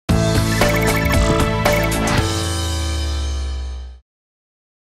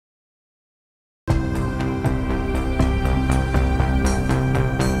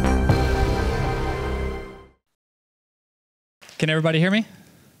Can everybody hear me?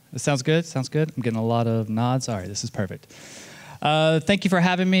 This sounds good? Sounds good? I'm getting a lot of nods. All right, this is perfect. Thank you for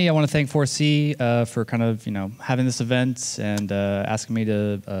having me. I want to thank 4C for kind of, having this event and asking me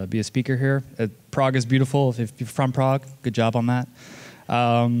to be a speaker here. Prague is beautiful. If you're from Prague, good job on that.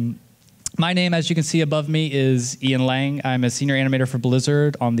 My name, as you can see above me, is Ian Lang. I'm a senior animator for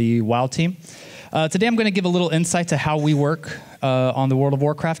Blizzard on the WoW team. Today I'm going to give a little insight to how we work on the World of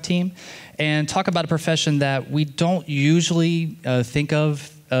Warcraft team and talk about a profession that we don't usually think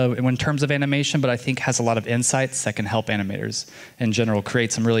of in terms of animation, but I think has a lot of insights that can help animators in general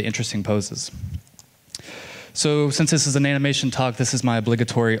create some really interesting poses. So since this is an animation talk, this is my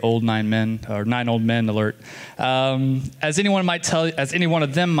obligatory nine old men alert. As any one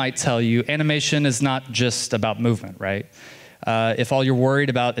of them might tell you, animation is not just about movement, right? If all you're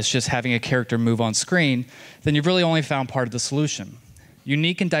worried about is just having a character move on screen, then you've really only found part of the solution.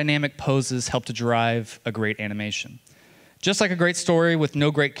 Unique and dynamic poses help to drive a great animation. Just like a great story with no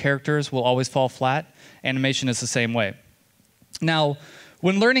great characters will always fall flat, animation is the same way. Now,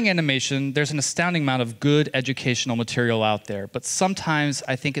 when learning animation, there's an astounding amount of good educational material out there, but sometimes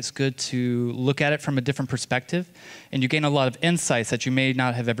I think it's good to look at it from a different perspective, and you gain a lot of insights that you may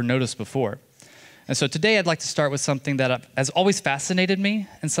not have ever noticed before. And so today I'd like to start with something that has always fascinated me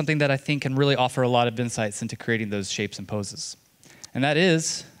and something that I think can really offer a lot of insights into creating those shapes and poses. And that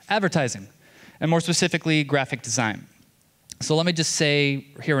is advertising, and more specifically, graphic design. So let me just say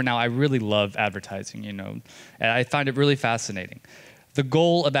here and now, I really love advertising, and I find it really fascinating. The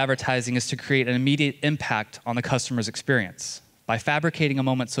goal of advertising is to create an immediate impact on the customer's experience by fabricating a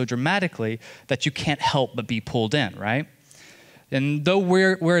moment so dramatically that you can't help but be pulled in, right? And though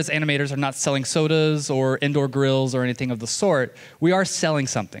whereas animators are not selling sodas or indoor grills or anything of the sort, we are selling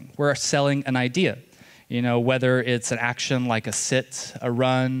something. We're selling an idea. Whether it's an action like a sit, a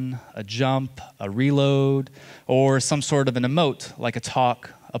run, a jump, a reload, or some sort of an emote like a talk,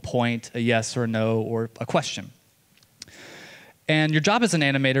 a point, a yes or a no, or a question. And your job as an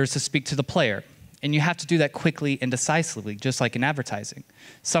animator is to speak to the player. And you have to do that quickly and decisively, just like in advertising,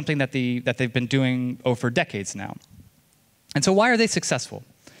 something that they've been doing for decades now. And so why are they successful?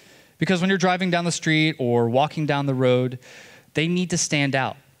 Because when you're driving down the street or walking down the road, they need to stand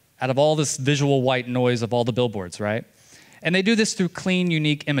out of all this visual white noise of all the billboards, right? And they do this through clean,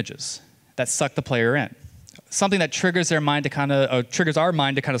 unique images that suck the player in. Something that triggers our mind to kind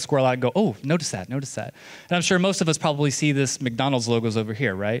of squirrel out and go, oh, notice that, notice that. And I'm sure most of us probably see this McDonald's logos over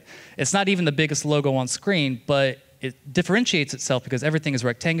here, right? It's not even the biggest logo on screen, but it differentiates itself because everything is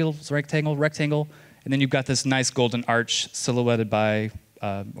rectangle, rectangle, and then you've got this nice golden arch silhouetted by,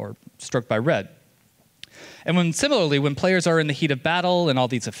 or stroked by red. And similarly, when players are in the heat of battle and all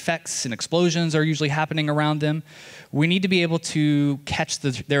these effects and explosions are usually happening around them, we need to be able to catch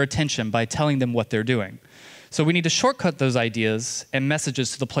their attention by telling them what they're doing. So we need to shortcut those ideas and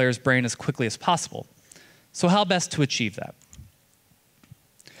messages to the player's brain as quickly as possible. So how best to achieve that?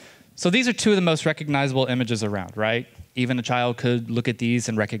 So these are two of the most recognizable images around, right? Even a child could look at these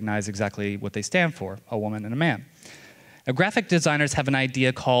and recognize exactly what they stand for, a woman and a man. Now, graphic designers have an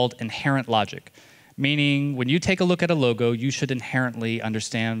idea called inherent logic, meaning when you take a look at a logo, you should inherently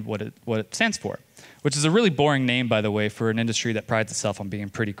understand what it stands for, which is a really boring name, by the way, for an industry that prides itself on being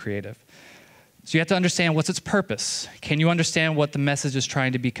pretty creative. So you have to understand what's its purpose. Can you understand what the message is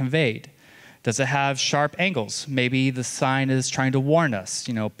trying to be conveyed? Does it have sharp angles? Maybe the sign is trying to warn us.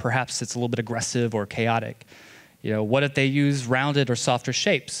 Perhaps it's a little bit aggressive or chaotic. What if they use rounded or softer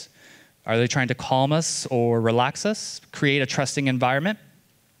shapes? Are they trying to calm us or relax us, create a trusting environment?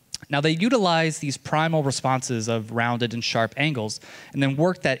 Now, they utilize these primal responses of rounded and sharp angles and then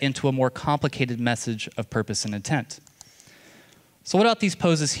work that into a more complicated message of purpose and intent. So what about these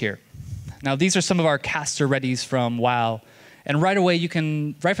poses here? Now, these are some of our caster readies from WoW, and right away,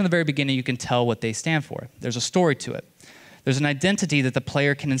 right from the very beginning, you can tell what they stand for. There's a story to it. There's an identity that the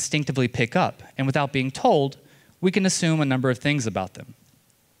player can instinctively pick up, and without being told, we can assume a number of things about them.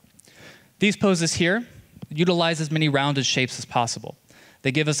 These poses here utilize as many rounded shapes as possible.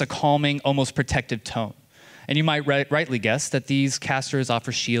 They give us a calming, almost protective tone. And you might rightly guess that these casters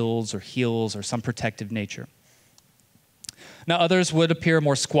offer shields or heals or some protective nature. Now, others would appear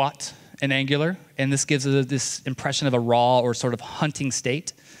more squat and angular, and this gives this impression of a raw or sort of hunting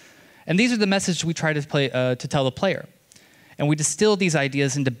state. And these are the messages we try to tell the player. And we distill these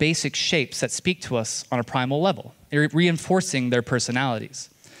ideas into basic shapes that speak to us on a primal level, reinforcing their personalities.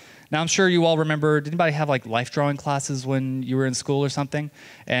 Now, I'm sure you all remember, did anybody have like life drawing classes when you were in school or something?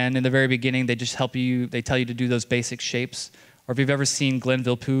 And in the very beginning, they just tell you to do those basic shapes. Or if you've ever seen Glenn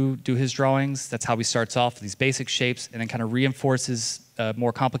Villepeu do his drawings, that's how he starts off, these basic shapes, and then kind of reinforces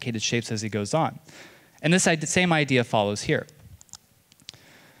more complicated shapes as he goes on. And this same idea follows here.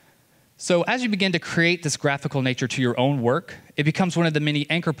 So as you begin to create this graphical nature to your own work, it becomes one of the many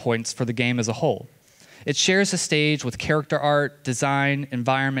anchor points for the game as a whole. It shares the stage with character art, design,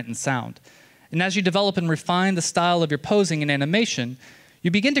 environment, and sound. And as you develop and refine the style of your posing and animation, you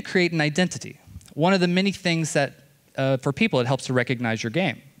begin to create an identity, one of the many things that, for people, it helps to recognize your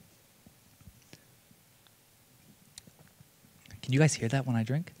game. Can you guys hear that when I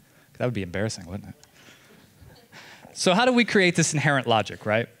drink? That would be embarrassing, wouldn't it? So how do we create this inherent logic,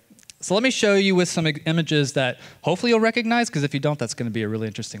 right? So let me show you with some images that hopefully you'll recognize, because if you don't, that's going to be a really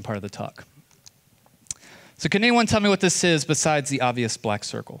interesting part of the talk. So can anyone tell me what this is besides the obvious black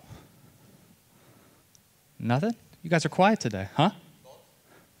circle? Nothing? You guys are quiet today, huh?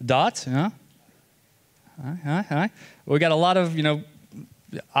 Dots, yeah. All right. We got a lot of,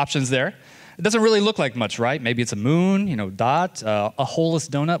 options there. It doesn't really look like much, right? Maybe it's a moon, dot, a holeless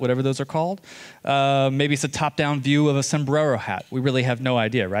donut, whatever those are called. Maybe it's a top-down view of a sombrero hat. We really have no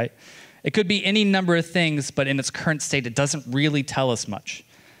idea, right? It could be any number of things, but in its current state, it doesn't really tell us much.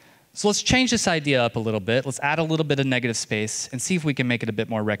 So let's change this idea up a little bit. Let's add a little bit of negative space and see if we can make it a bit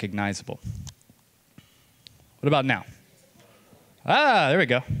more recognizable. What about now? Ah, there we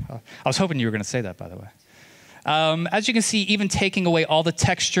go. I was hoping you were going to say that, by the way. As you can see, even taking away all the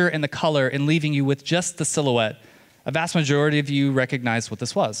texture and the color and leaving you with just the silhouette, a vast majority of you recognize what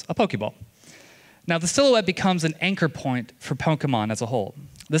this was, a Pokeball. Now, the silhouette becomes an anchor point for Pokemon as a whole.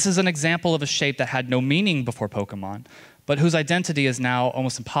 This is an example of a shape that had no meaning before Pokemon, but whose identity is now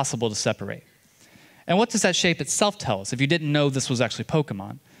almost impossible to separate. And what does that shape itself tell us if you didn't know this was actually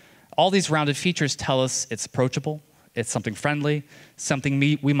Pokemon? All these rounded features tell us it's approachable, it's something friendly, something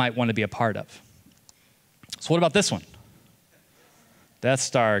we might want to be a part of. So what about this one? Death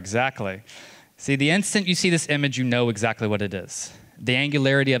Star, exactly. See, the instant you see this image, you know exactly what it is. The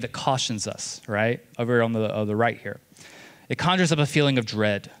angularity of it cautions us, right? Over on the right here. It conjures up a feeling of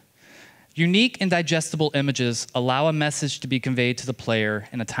dread. Unique and digestible images allow a message to be conveyed to the player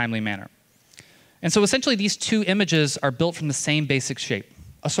in a timely manner. And so essentially these two images are built from the same basic shape,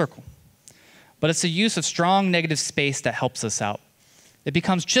 a circle. But it's the use of strong negative space that helps us out. It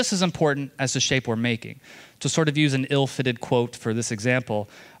becomes just as important as the shape we're making. To sort of use an ill-fitted quote for this example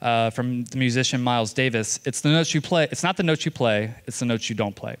from the musician Miles Davis, it's the notes you play. It's not the notes you play, it's the notes you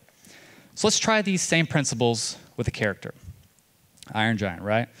don't play. So let's try these same principles with a character. Iron Giant,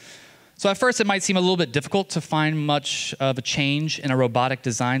 right? So at first it might seem a little bit difficult to find much of a change in a robotic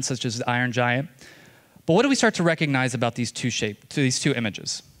design such as the Iron Giant. But what do we start to recognize about these two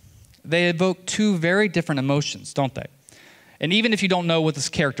images? They evoke two very different emotions, don't they? And even if you don't know what this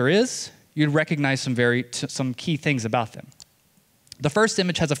character is, you'd recognize some key things about them. The first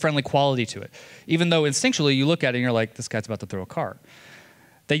image has a friendly quality to it, even though instinctually you look at it and you're like, this guy's about to throw a car.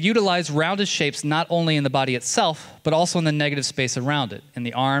 They utilize rounded shapes not only in the body itself, but also in the negative space around it, in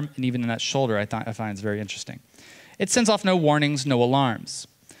the arm and even in that shoulder. I find it's very interesting. It sends off no warnings, no alarms.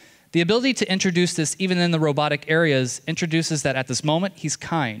 The ability to introduce this even in the robotic areas introduces that at this moment, he's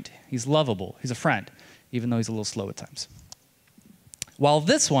kind, he's lovable, he's a friend, even though he's a little slow at times. While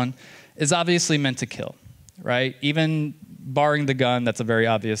this one is obviously meant to kill, right? Even barring the gun, that's a very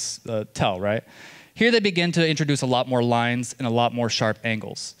obvious tell, right? Here they begin to introduce a lot more lines and a lot more sharp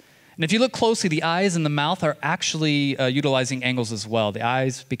angles. And if you look closely, the eyes and the mouth are actually utilizing angles as well. The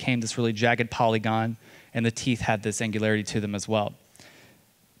eyes became this really jagged polygon, and the teeth had this angularity to them as well.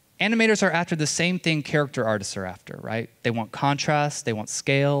 Animators are after the same thing character artists are after, right? They want contrast, they want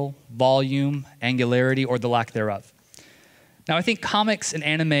scale, volume, angularity, or the lack thereof. Now, I think comics and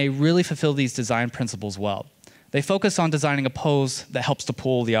anime really fulfill these design principles well. They focus on designing a pose that helps to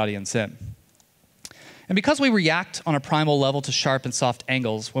pull the audience in. And because we react on a primal level to sharp and soft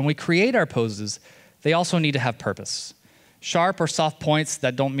angles, when we create our poses, they also need to have purpose. Sharp or soft points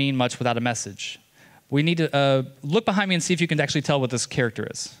that don't mean much without a message. We need to look behind me and see if you can actually tell what this character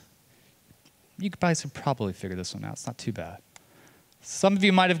is. You guys could probably figure this one out. It's not too bad. Some of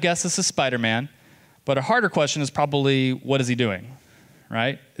you might have guessed this is Spider-Man. But a harder question is probably, what is he doing,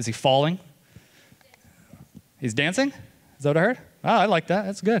 right? Is he falling? He's dancing? Is that what I heard? Oh, I like that.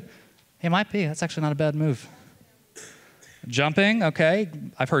 That's good. He might be. That's actually not a bad move. Jumping, okay.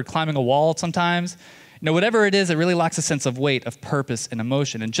 I've heard climbing a wall sometimes. Whatever it is, it really lacks a sense of weight, of purpose, and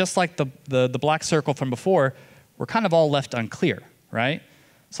emotion. And just like the black circle from before, we're kind of all left unclear, right?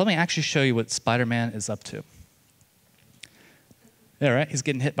 So let me actually show you what Spider-Man is up to. Yeah, right? He's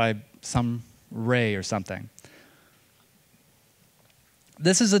getting hit by some ray or something.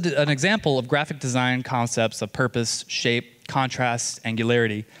 This is an example of graphic design concepts of purpose, shape, contrast,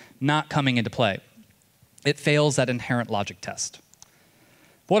 angularity not coming into play. It fails that inherent logic test.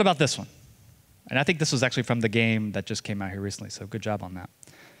 But what about this one? And I think this was actually from the game that just came out here recently, so good job on that.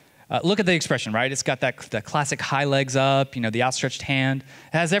 Look at the expression, right? It's got that classic high legs up, the outstretched hand.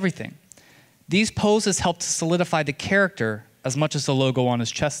 It has everything. These poses help to solidify the character as much as the logo on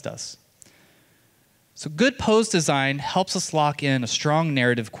his chest does. So good pose design helps us lock in a strong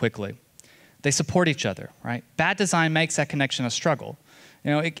narrative quickly. They support each other, right? Bad design makes that connection a struggle.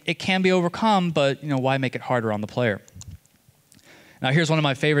 It can be overcome, but why make it harder on the player? Now here's one of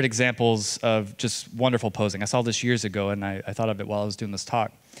my favorite examples of just wonderful posing. I saw this years ago, and I thought of it while I was doing this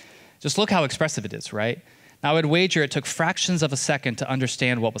talk. Just look how expressive it is, right? Now I would wager it took fractions of a second to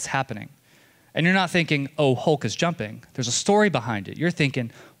understand what was happening. And you're not thinking, oh, Hulk is jumping. There's a story behind it. You're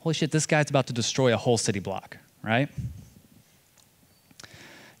thinking, holy shit, this guy's about to destroy a whole city block, right?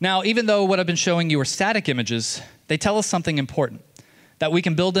 Now, even though what I've been showing you are static images, they tell us something important, that we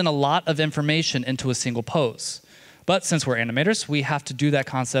can build in a lot of information into a single pose. But since we're animators, we have to do that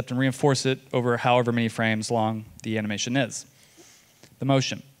concept and reinforce it over however many frames long the animation is. The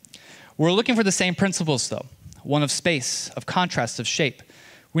motion. We're looking for the same principles, though. One of space, of contrast, of shape.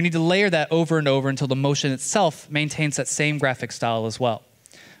 We need to layer that over and over until the motion itself maintains that same graphic style as well.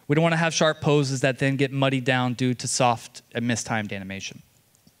 We don't want to have sharp poses that then get muddied down due to soft and mistimed animation.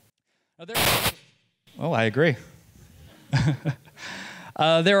 Oh, I agree.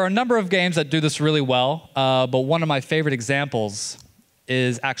 There are a number of games that do this really well, but one of my favorite examples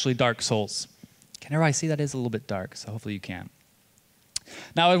is actually Dark Souls. Can everybody see that is a little bit dark? So hopefully you can.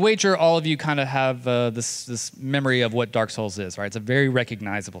 Now, I'd wager all of you kind of have this memory of what Dark Souls is, right? It's a very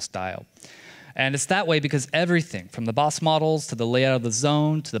recognizable style. And it's that way because everything, from the boss models to the layout of the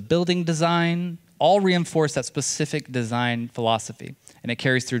zone to the building design, all reinforce that specific design philosophy, and it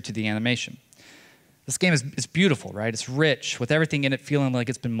carries through to the animation. This game is beautiful, right? It's rich, with everything in it feeling like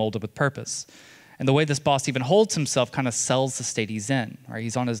it's been molded with purpose. And the way this boss even holds himself kind of sells the state he's in, right?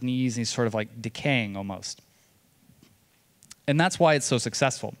 He's on his knees and he's sort of like decaying almost. And that's why it's so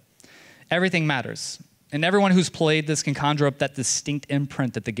successful. Everything matters. And everyone who's played this can conjure up that distinct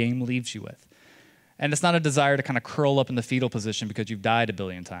imprint that the game leaves you with. And it's not a desire to kind of curl up in the fetal position because you've died a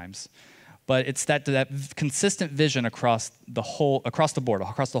billion times. But it's that consistent vision across the board,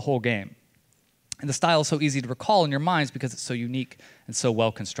 across the whole game. And the style is so easy to recall in your minds because it's so unique and so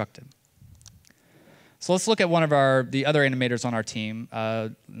well constructed. So let's look at one of the other animators on our team,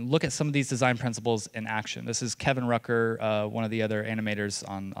 look at some of these design principles in action. This is Kevin Rucker, one of the other animators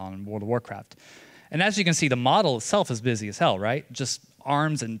on World of Warcraft. And as you can see, the model itself is busy as hell, right? Just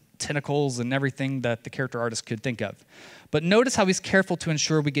arms and tentacles and everything that the character artist could think of. But notice how he's careful to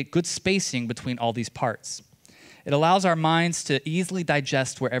ensure we get good spacing between all these parts. It allows our minds to easily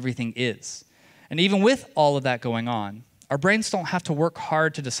digest where everything is. And even with all of that going on, our brains don't have to work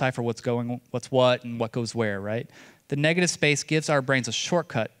hard to decipher what's what and what goes where, right? The negative space gives our brains a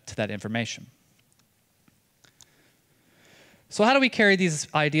shortcut to that information. So how do we carry these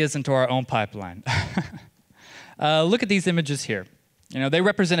ideas into our own pipeline? Look at these images here. They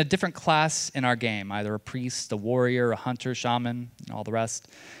represent a different class in our game, either a priest, a warrior, a hunter, shaman, and all the rest.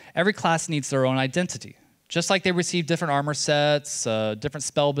 Every class needs their own identity, just like they receive different armor sets, different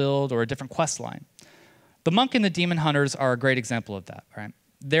spell build, or a different quest line. The monk and the demon hunters are a great example of that, right?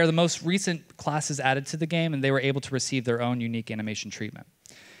 They're the most recent classes added to the game, and they were able to receive their own unique animation treatment.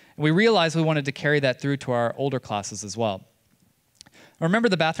 And we realized we wanted to carry that through to our older classes as well. Remember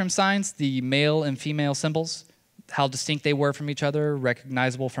the bathroom signs, the male and female symbols? How distinct they were from each other,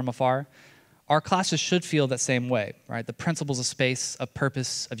 recognizable from afar? Our classes should feel that same way, right? The principles of space, of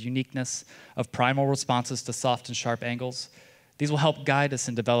purpose, of uniqueness, of primal responses to soft and sharp angles. These will help guide us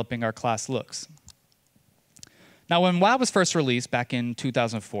in developing our class looks. Now, when WoW was first released back in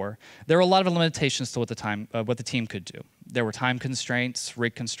 2004, there were a lot of limitations to what the team could do. There were time constraints,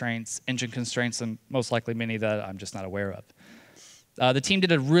 rig constraints, engine constraints, and most likely many that I'm just not aware of. The team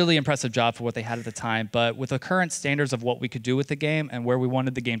did a really impressive job for what they had at the time, but with the current standards of what we could do with the game and where we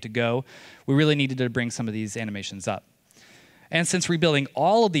wanted the game to go, we really needed to bring some of these animations up. And since rebuilding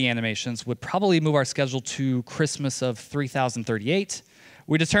all of the animations would probably move our schedule to Christmas of 3038,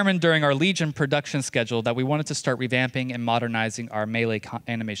 we determined during our Legion production schedule that we wanted to start revamping and modernizing our melee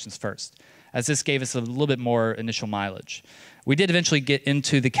animations first, as this gave us a little bit more initial mileage. We did eventually get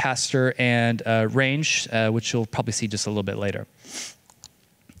into the caster and range, which you'll probably see just a little bit later.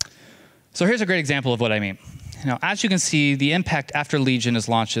 So here's a great example of what I mean. As you can see, the impact after Legion is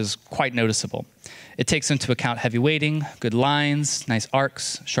launched is quite noticeable. It takes into account heavy weighting, good lines, nice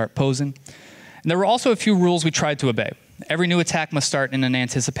arcs, sharp posing. And there were also a few rules we tried to obey. Every new attack must start in an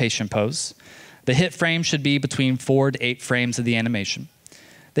anticipation pose. The hit frame should be between 4 to 8 frames of the animation.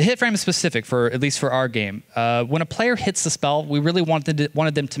 The hit frame is specific, at least for our game. When a player hits the spell, we really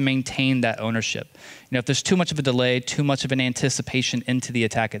wanted them to maintain that ownership. If there's too much of a delay, too much of an anticipation into the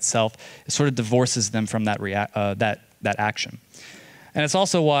attack itself, it sort of divorces them from that action. And it's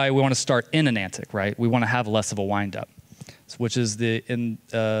also why we want to start in an antic, right? We want to have less of a wind-up, which is in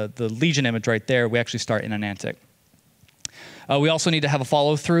the Legion image right there. We actually start in an antic. We also need to have a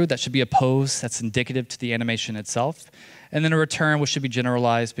follow-through. That should be a pose that's indicative to the animation itself. And then a return, which should be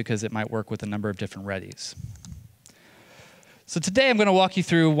generalized because it might work with a number of different readies. So today I'm going to walk you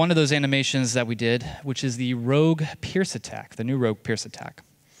through one of those animations that we did, which is the Rogue Pierce attack, the new Rogue Pierce attack.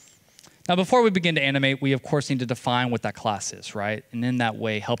 Now, before we begin to animate, we of course need to define what that class is, right? And in that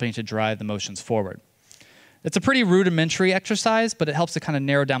way, helping to drive the motions forward. It's a pretty rudimentary exercise, but it helps to kind of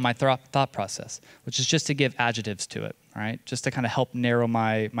narrow down my thought process, which is just to give adjectives to it, right? Just to kind of help narrow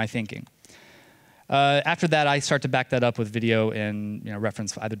my thinking. After that, I start to back that up with video and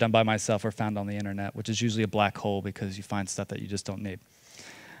reference either done by myself or found on the internet, which is usually a black hole because you find stuff that you just don't need.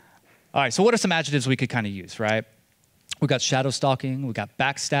 All right, so what are some adjectives we could kind of use, right? We got shadow stalking, we got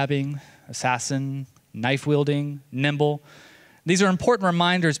backstabbing, assassin, knife wielding, nimble. These are important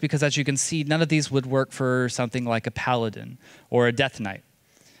reminders because, as you can see, none of these would work for something like a paladin or a death knight.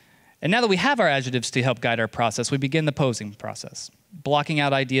 And now that we have our adjectives to help guide our process, we begin the posing process, blocking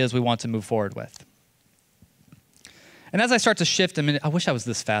out ideas we want to move forward with. And as I start to shift, I wish I was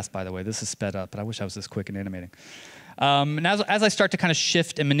this fast, by the way. This is sped up, but I wish I was this quick in animating. And as I start to kind of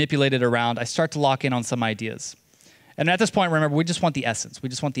shift and manipulate it around, I start to lock in on some ideas. And at this point, remember, we just want the essence. We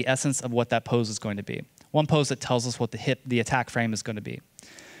just want the essence of what that pose is going to be. One pose that tells us what the attack frame is going to be.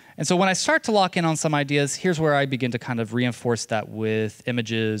 And so when I start to lock in on some ideas, here's where I begin to kind of reinforce that with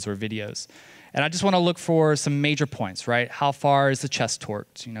images or videos. And I just want to look for some major points, right? How far is the chest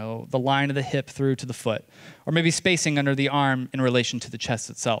torqued? The line of the hip through to the foot. Or maybe spacing under the arm in relation to the chest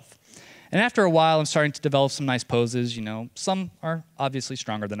itself. And after a while, I'm starting to develop some nice poses. Some are obviously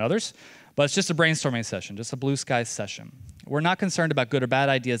stronger than others. But it's just a brainstorming session, just a blue sky session. We're not concerned about good or bad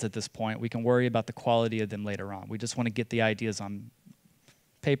ideas at this point. We can worry about the quality of them later on. We just want to get the ideas on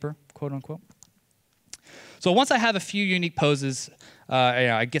paper, quote unquote. So once I have a few unique poses,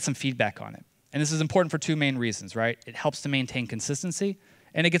 I get some feedback on it. And this is important for two main reasons, right? It helps to maintain consistency,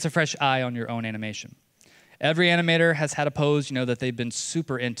 and it gets a fresh eye on your own animation. Every animator has had a pose, that they've been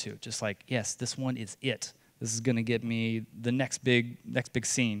super into, just like, yes, this one is it. This is going to get me the next big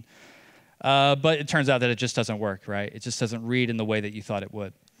scene. But it turns out that it just doesn't work, right? It just doesn't read in the way that you thought it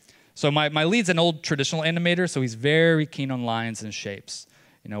would. So my lead's an old traditional animator, so he's very keen on lines and shapes.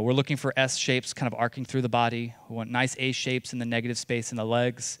 We're looking for S shapes kind of arcing through the body. We want nice A shapes in the negative space in the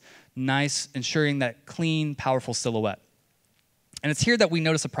legs. Nice, ensuring that clean, powerful silhouette. And it's here that we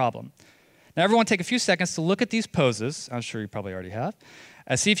notice a problem. Now, everyone take a few seconds to look at these poses. I'm sure you probably already have.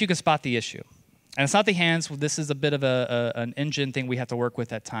 See if you can spot the issue. And it's not the hands. This is a bit of an engine thing we have to work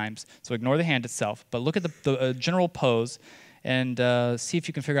with at times. So ignore the hand itself. But look at the general pose and see if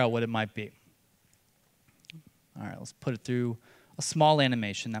you can figure out what it might be. All right, let's put it through a small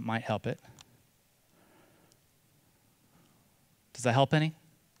animation that might help it. Does that help any?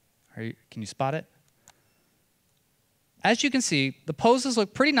 Can you spot it? As you can see, the poses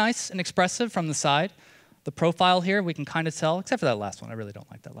look pretty nice and expressive from the side. The profile here, we can kind of tell, except for that last one. I really don't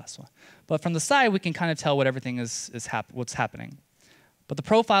like that last one. But from the side, we can kind of tell what everything what's happening. But the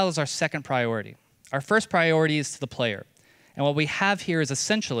profile is our second priority. Our first priority is to the player. And what we have here is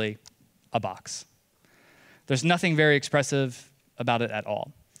essentially a box. There's nothing very expressive about it at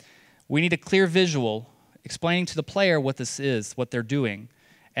all. We need a clear visual explaining to the player what this is, what they're doing.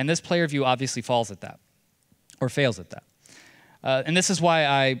 And this player view obviously falls at that, or fails at that. And this is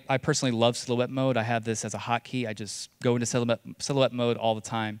why I personally love silhouette mode. I have this as a hotkey. I just go into silhouette mode all the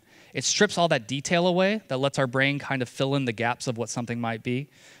time. It strips all that detail away that lets our brain kind of fill in the gaps of what something might be.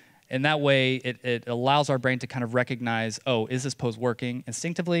 And that way, it allows our brain to kind of recognize, oh, is this pose working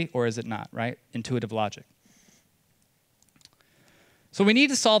instinctively or is it not, right? Intuitive logic. So we need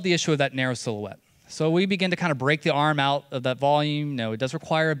to solve the issue of that narrow silhouette. So we begin to kind of break the arm out of that volume. It does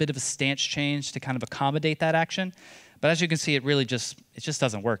require a bit of a stance change to kind of accommodate that action. But as you can see, it just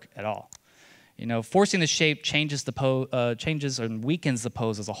doesn't work at all. Forcing the shape changes and weakens the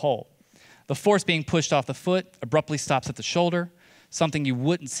pose as a whole. The force being pushed off the foot abruptly stops at the shoulder, something you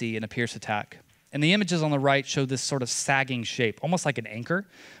wouldn't see in a Pierce attack. And the images on the right show this sort of sagging shape, almost like an anchor,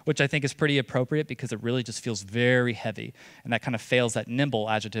 which I think is pretty appropriate because it really just feels very heavy, and that kind of fails that nimble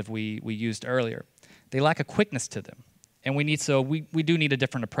adjective we used earlier. They lack a quickness to them, and we do need a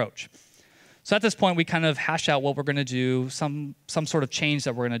different approach. So at this point, we kind of hash out what we're going to do, some sort of change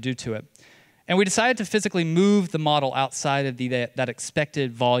that we're going to do to it. And we decided to physically move the model outside of that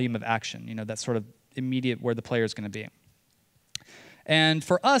expected volume of action, that sort of immediate where the player is going to be. And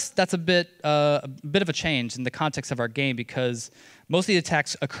for us, that's a bit of a change in the context of our game because most of the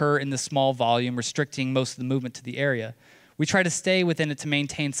attacks occur in the small volume, restricting most of the movement to the area. We try to stay within it to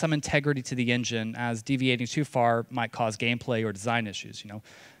maintain some integrity to the engine, as deviating too far might cause gameplay or design issues.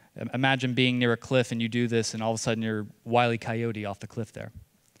 Imagine being near a cliff and you do this, and all of a sudden you're Wile E. Coyote off the cliff there.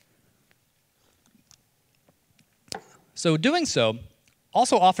 So doing so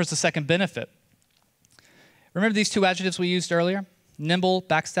also offers a second benefit. Remember these two adjectives we used earlier? Nimble,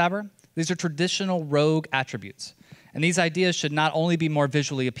 backstabber? These are traditional rogue attributes. And these ideas should not only be more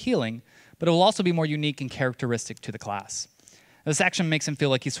visually appealing, but it will also be more unique and characteristic to the class. This action makes him feel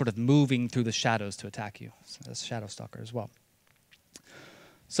like he's sort of moving through the shadows to attack you. So that's Shadow Stalker as well.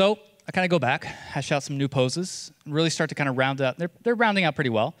 So I kind of go back, hash out some new poses, and really start to kind of round out. They're rounding out pretty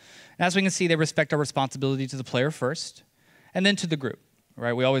well. And as we can see, they respect our responsibility to the player first, and then to the group.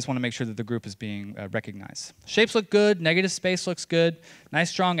 Right? We always want to make sure that the group is being recognized. Shapes look good, negative space looks good, nice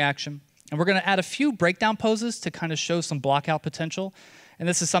strong action. And we're going to add a few breakdown poses to kind of show some blockout potential. And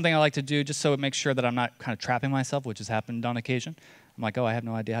this is something I like to do just so it makes sure that I'm not kind of trapping myself, which has happened on occasion. I'm like, oh, I have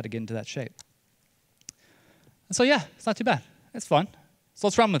no idea how to get into that shape. And so yeah, it's not too bad. It's fun. So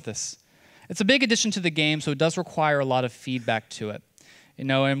let's run with this. It's a big addition to the game, so it does require a lot of feedback to it.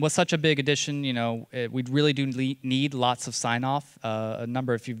 And with such a big addition, we really do need lots of sign-off.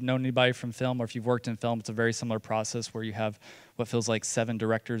 If you've known anybody from film or if you've worked in film, it's a very similar process where you have what feels like 7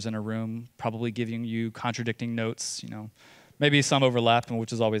 directors in a room, probably giving you contradicting notes. Maybe some overlap,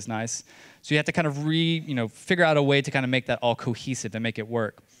 which is always nice. So you have to kind of figure out a way to kind of make that all cohesive and make it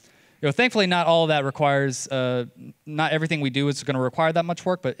work. Thankfully, not all of that requires, not everything we do is going to require that much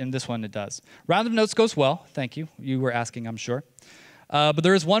work, but in this one it does. Round of notes goes well. Thank you. You were asking, I'm sure. But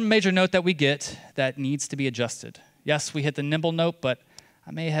there is one major note that we get that needs to be adjusted. Yes, we hit the nimble note, but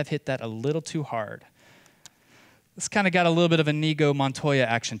I may have hit that a little too hard. This kind of got a little bit of a Inigo Montoya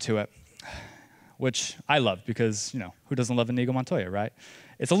action to it, which I love because, who doesn't love Inigo Montoya, right?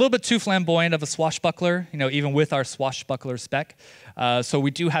 It's a little bit too flamboyant of a swashbuckler, even with our swashbuckler spec. So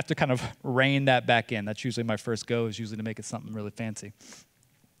we do have to kind of rein that back in. That's usually my first go, is usually to make it something really fancy.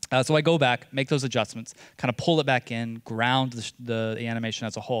 So I go back, make those adjustments, kind of pull it back in, ground the animation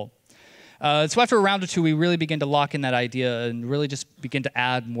as a whole. So after a round or two, we really begin to lock in that idea and really just begin to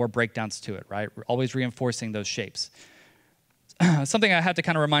add more breakdowns to it, right? We're always reinforcing those shapes. Something I have to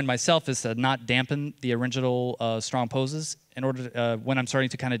kind of remind myself is to not dampen the original strong poses in order to, when I'm starting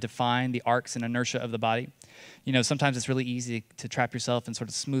to kind of define the arcs and inertia of the body. Sometimes it's really easy to trap yourself and sort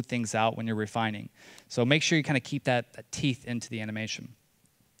of smooth things out when you're refining. So make sure you kind of keep that teeth into the animation.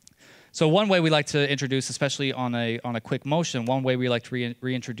 So one way we like to introduce, especially on a quick motion, one way we like to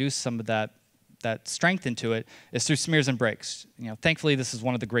reintroduce some of that strength into it is through smears and breaks. Thankfully, this is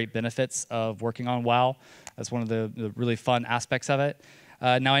one of the great benefits of working on WoW. That's one of the really fun aspects of it.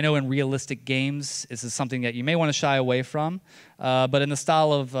 Now, I know in realistic games, this is something that you may want to shy away from, but in the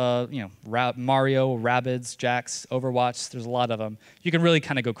style of Mario, Rabbids, Jax, Overwatch, there's a lot of them. You can really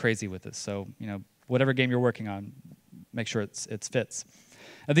kind of go crazy with this. So whatever game you're working on, make sure it fits.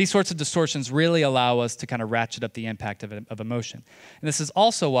 Now, these sorts of distortions really allow us to kind of ratchet up the impact of emotion. And this is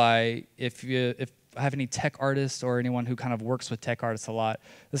also why, if I have any tech artists or anyone who kind of works with tech artists a lot,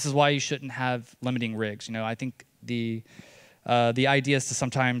 this is why you shouldn't have limiting rigs. I think the idea is to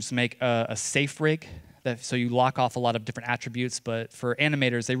sometimes make a safe rig, so you lock off a lot of different attributes, but for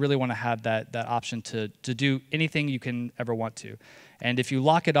animators, they really want to have that option to do anything you can ever want to. And if you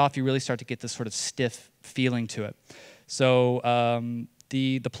lock it off, you really start to get this sort of stiff feeling to it. So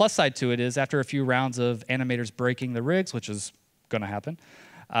the plus side to it is after a few rounds of animators breaking the rigs, which is going to happen,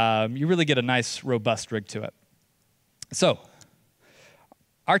 you really get a nice, robust rig to it. So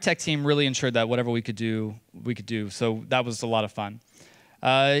our tech team really ensured that whatever we could do. So that was a lot of fun.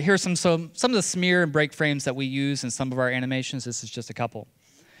 Here are some of the smear and break frames that we use in some of our animations. This is just a couple.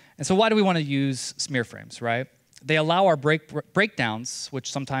 And so why do we want to use smear frames, right? They allow our breakdowns,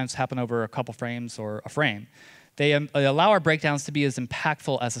 which sometimes happen over a couple frames or a frame. They allow our breakdowns to be as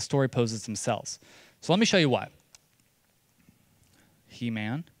impactful as the story poses themselves. So let me show you why.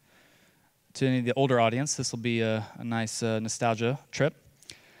 He-Man. To any of the older audience, this will be a nice nostalgia trip.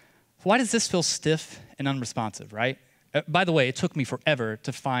 Why does this feel stiff and unresponsive, right? By the way, it took me forever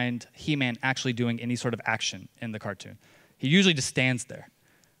to find He-Man actually doing any sort of action in the cartoon. He usually just stands there.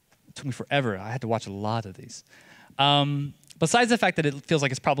 It took me forever. I had to watch a lot of these. Besides the fact that it feels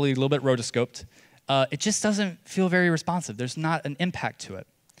like it's probably a little bit rotoscoped, it just doesn't feel very responsive. There's not an impact to it.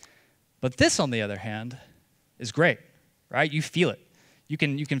 But this, on the other hand, is great, right? You feel it.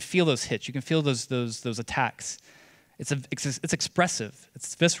 You can feel those hits. You can feel those attacks. It's expressive.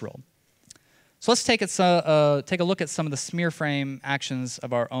 It's visceral. So let's take a look at some of the smear frame actions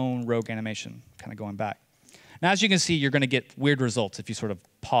of our own rogue animation, kind of going back. Now, as you can see, you're going to get weird results if you sort of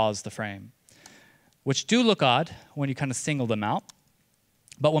pause the frame, which do look odd when you kind of single them out.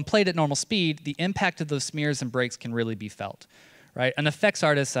 But when played at normal speed, the impact of those smears and breaks can really be felt. Right? An effects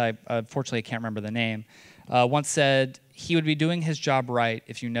artist, unfortunately I can't remember the name, once said he would be doing his job right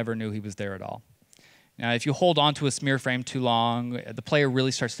if you never knew he was there at all. Now, if you hold on to a smear frame too long, the player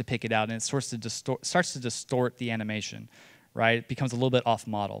really starts to pick it out, and it starts to distort the animation. Right? It becomes a little bit off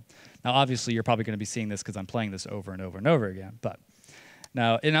model. Now, obviously, you're probably going to be seeing this because I'm playing this over and over and over again. But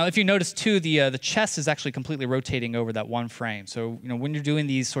now if you notice too, the chest is actually completely rotating over that one frame. So when you're doing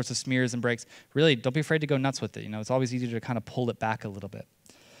these sorts of smears and breaks, really don't be afraid to go nuts with it. It's always easier to kind of pull it back a little bit.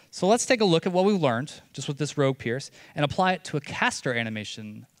 So let's take a look at what we've learned just with this rogue pierce and apply it to a caster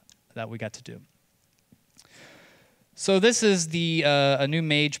animation that we got to do. So this is a new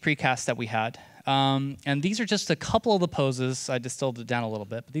mage precast that we had. And these are just a couple of the poses. I distilled it down a little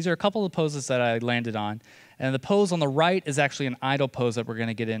bit, but these are a couple of the poses that I landed on. And the pose on the right is actually an idle pose that we're going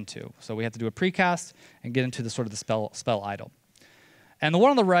to get into. So we have to do a precast and get into the sort of the spell idle. And the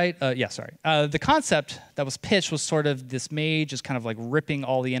one on the right, the concept that was pitched was sort of this mage is kind of like ripping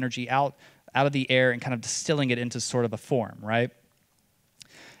all the energy out of the air and kind of distilling it into sort of a form, right?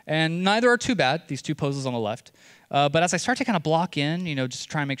 And neither are too bad, these two poses on the left. But as I start to kind of block in, just to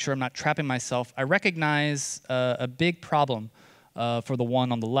try and make sure I'm not trapping myself, I recognize a big problem for the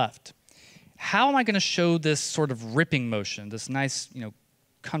one on the left. How am I going to show this sort of ripping motion, this nice,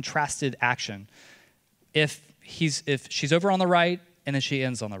 contrasted action, if she's over on the right and then she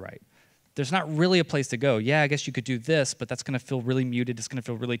ends on the right? There's not really a place to go. Yeah, I guess you could do this, but that's going to feel really muted. It's going to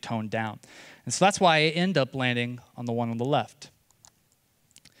feel really toned down. And so that's why I end up landing on the one on the left.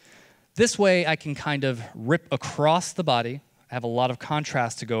 This way, I can kind of rip across the body. I have a lot of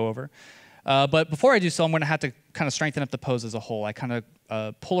contrast to go over. But before I do so, I'm going to have to kind of strengthen up the pose as a whole. I kind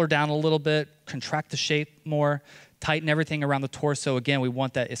of pull her down a little bit, contract the shape more, tighten everything around the torso. Again, we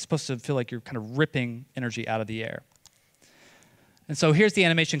want that. It's supposed to feel like you're kind of ripping energy out of the air. And so here's the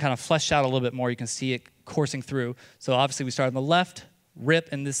animation kind of fleshed out a little bit more. You can see it coursing through. So obviously, we start on the left, rip,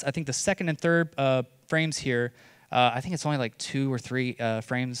 and this, I think the second and third frames here, I think it's only like 2 or 3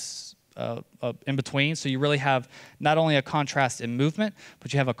 frames in between, so you really have not only a contrast in movement,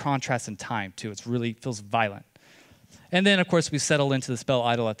 but you have a contrast in time too. It really feels violent. And then, of course, we settle into the spell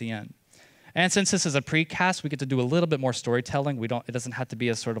idle at the end. And since this is a precast, we get to do a little bit more storytelling. It doesn't have to be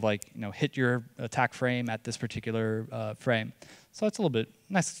a sort of like hit your attack frame at this particular frame. So it's a little bit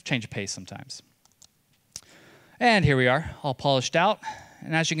nice change of pace sometimes. And here we are, all polished out.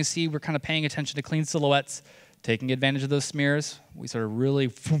 And as you can see, we're kind of paying attention to clean silhouettes, taking advantage of those smears. We sort of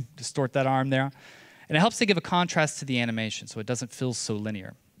really distort that arm there. And it helps to give a contrast to the animation so it doesn't feel so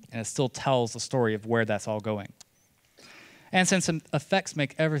linear. And it still tells the story of where that's all going. And since some effects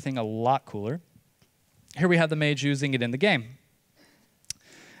make everything a lot cooler, here we have the mage using it in the game.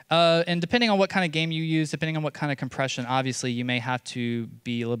 And depending on what kind of game you use, depending on what kind of compression, obviously you may have to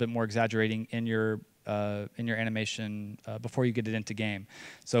be a little bit more exaggerating in your animation before you get it into game.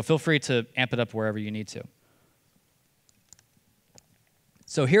 So feel free to amp it up wherever you need to.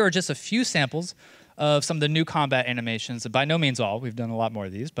 So here are just a few samples of some of the new combat animations. By no means all. We've done a lot more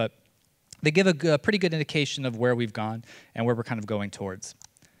of these, but they give a pretty good indication of where we've gone and where we're kind of going towards.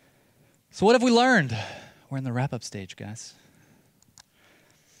 So what have we learned? We're in the wrap-up stage, guys.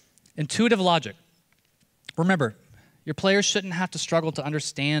 Intuitive logic. Remember, your players shouldn't have to struggle to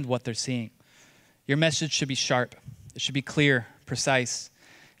understand what they're seeing. Your message should be sharp. It should be clear, precise.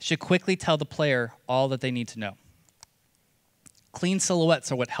 It should quickly tell the player all that they need to know. Clean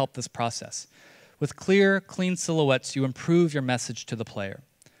silhouettes are what help this process. With clear, clean silhouettes, you improve your message to the player.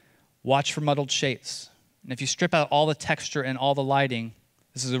 Watch for muddled shapes. And if you strip out all the texture and all the lighting,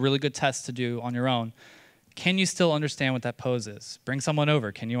 this is a really good test to do on your own. Can you still understand what that pose is? Bring someone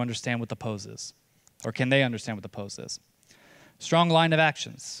over. Can you understand what the pose is? Or can they understand what the pose is? Strong line of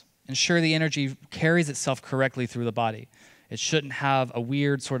actions. Ensure the energy carries itself correctly through the body. It shouldn't have a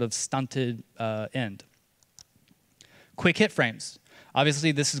weird sort of stunted end. Quick hit frames.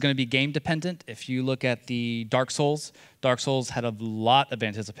 Obviously, this is going to be game dependent. If you look at the Dark Souls had a lot of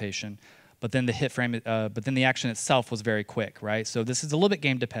anticipation, but then the hit frame, but then the action itself was very quick, right? So this is a little bit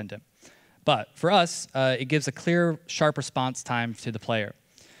game dependent. But for us, it gives a clear, sharp response time to the player,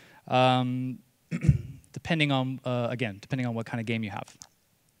 depending on what kind of game you have.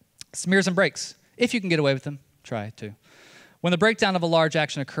 Smears and breaks. If you can get away with them, try to. When the breakdown of a large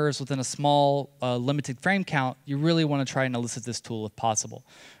action occurs within a small, limited frame count, you really want to try and elicit this tool if possible.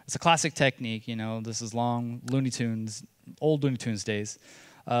 It's a classic technique, you know, this is long Looney Tunes, old Looney Tunes days,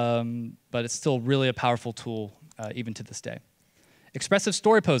 but it's still really a powerful tool even to this day. Expressive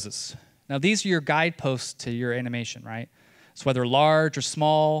story poses. Now these are your guideposts to your animation, right? So whether large or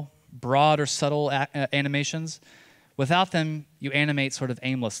small, broad or subtle animations, without them, you animate sort of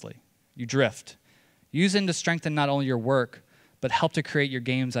aimlessly. You drift. Use them to strengthen not only your work, but help to create your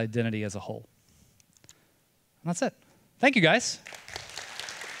game's identity as a whole. And that's it. Thank you, guys.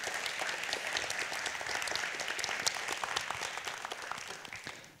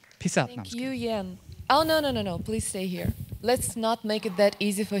 Peace out. Thank you, Jan. Oh, no. Please stay here. Let's not make it that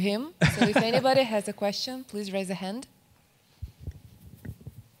easy for him. So if anybody has a question, please raise a hand.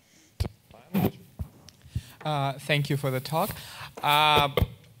 Thank you for the talk.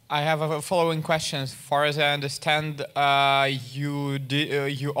 I have a following question. As far as I understand,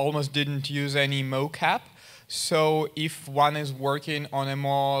 you almost didn't use any mocap. So if one is working on a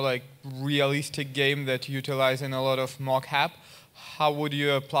more like realistic game that utilizing a lot of mocap, how would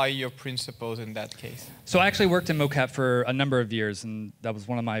you apply your principles in that case? So I actually worked in mocap for a number of years, and that was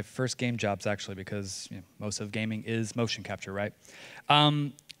one of my first game jobs actually, because you know, most of gaming is motion capture, right?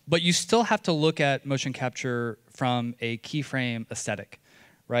 But you still have to look at motion capture from a keyframe aesthetic.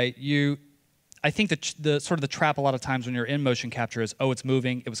 Right? I think the sort of the trap a lot of times when you're in motion capture is, oh, it's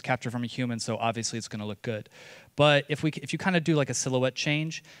moving, it was captured from a human, so obviously it's going to look good. But if you kind of do like a silhouette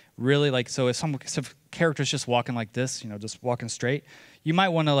change, really like, so if some character's just walking like this, you know, just walking straight, you might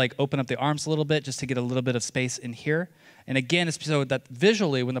want to like open up the arms a little bit just to get a little bit of space in here. And again, it's so that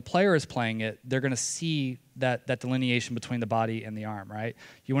visually, when the player is playing it, they're going to see that delineation between the body and the arm, right?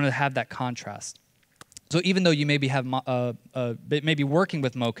 You want to have that contrast. So even though you maybe maybe working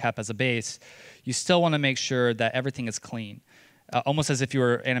with mocap as a base, you still want to make sure that everything is clean, almost as if you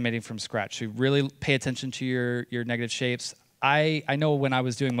were animating from scratch. So really pay attention to your negative shapes. I know when I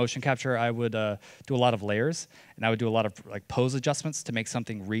was doing motion capture, I would do a lot of layers, and I would do a lot of like pose adjustments to make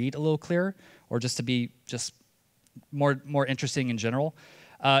something read a little clearer, or just to be just more interesting in general.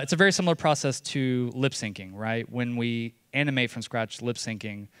 It's a very similar process to lip syncing, right? When we animate from scratch lip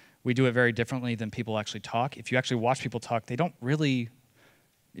syncing, we do it very differently than people actually talk. If you actually watch people talk, they don't really,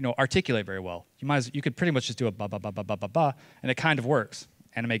 you know, articulate very well. You could pretty much just do a ba ba ba ba ba ba ba, and it kind of works.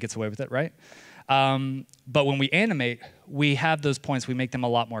 Anime gets away with it, right? But when we animate, we have those points. We make them a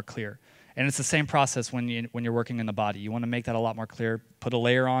lot more clear, and it's the same process when you're working in the body. You want to make that a lot more clear. Put a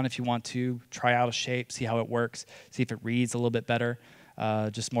layer on if you want to. Try out a shape, see how it works, see if it reads a little bit better.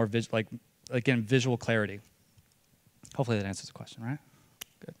 Just more again, visual clarity. Hopefully that answers the question, right?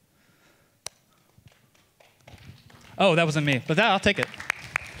 Oh, that wasn't me, but I'll take it.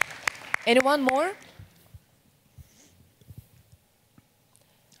 Anyone more?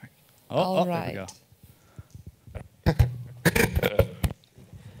 All right. There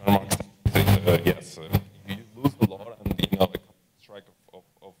we go. Yes, you lose a lot, and you know, like strike of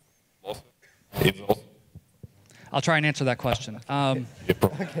losses. It's also. I'll try and answer that question. Okay.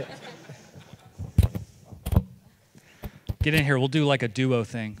 Get in here. We'll do like a duo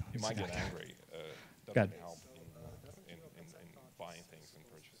thing. You might get angry. Good.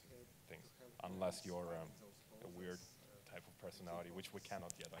 Unless you're a weird type of personality, which we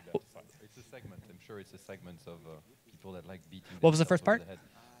cannot yet identify. It's a segment. I'm sure it's a segment of people that like beating. What was the first part?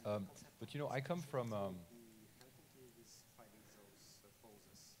 But you know, I come from.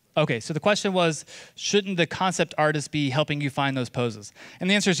 Okay, so the question was, shouldn't the concept artist be helping you find those poses? And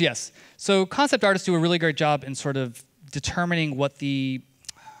the answer is yes. So concept artists do a really great job in sort of determining what the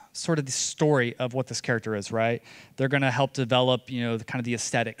story of what this character is, right? They're going to help develop, you know, kind of the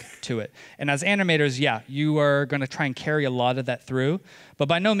aesthetic to it. And as animators, yeah, you are going to try and carry a lot of that through, but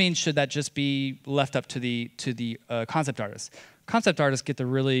by no means should that just be left up to the concept artists. Concept artists get the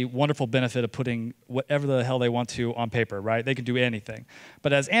really wonderful benefit of putting whatever the hell they want to on paper, right? They can do anything.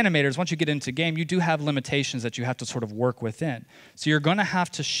 But as animators, once you get into game, you do have limitations that you have to sort of work within. So you're going to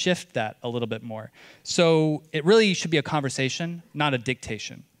have to shift that a little bit more. So it really should be a conversation, not a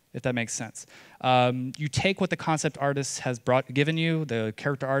dictation, if that makes sense. You take what the concept artist has given you, the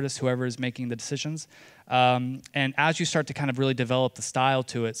character artist, whoever is making the decisions, and as you start to kind of really develop the style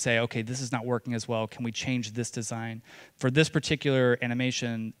to it, say, okay, this is not working as well, can we change this design? For this particular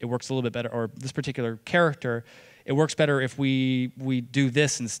animation, it works a little bit better, or this particular character, it works better if we do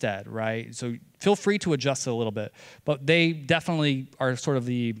this instead, right? So feel free to adjust it a little bit, but they definitely are sort of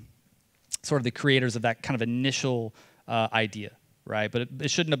the creators of that kind of initial idea. right? But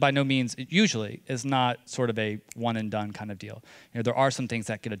it shouldn't, by no means, it usually is not sort of a one and done kind of deal. You know, there are some things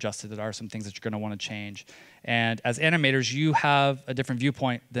that get adjusted. There are some things that you're going to want to change. And as animators, you have a different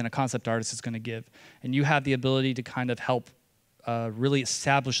viewpoint than a concept artist is going to give. And you have the ability to kind of help really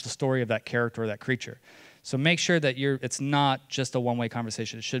establish the story of that character or that creature. So make sure that it's not just a one-way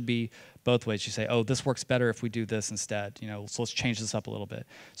conversation. It should be both ways. You say, oh, this works better if we do this instead. You know, so let's change this up a little bit.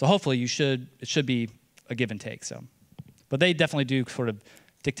 So hopefully it should be a give and take. So, but they definitely do sort of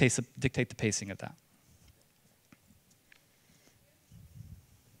dictate the pacing of that.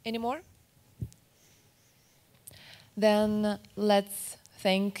 Any more? Then let's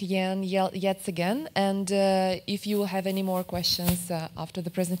thank Jan yet again. And if you have any more questions after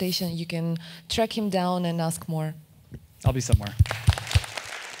the presentation, you can track him down and ask more. I'll be somewhere.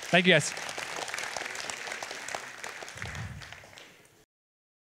 Thank you, guys.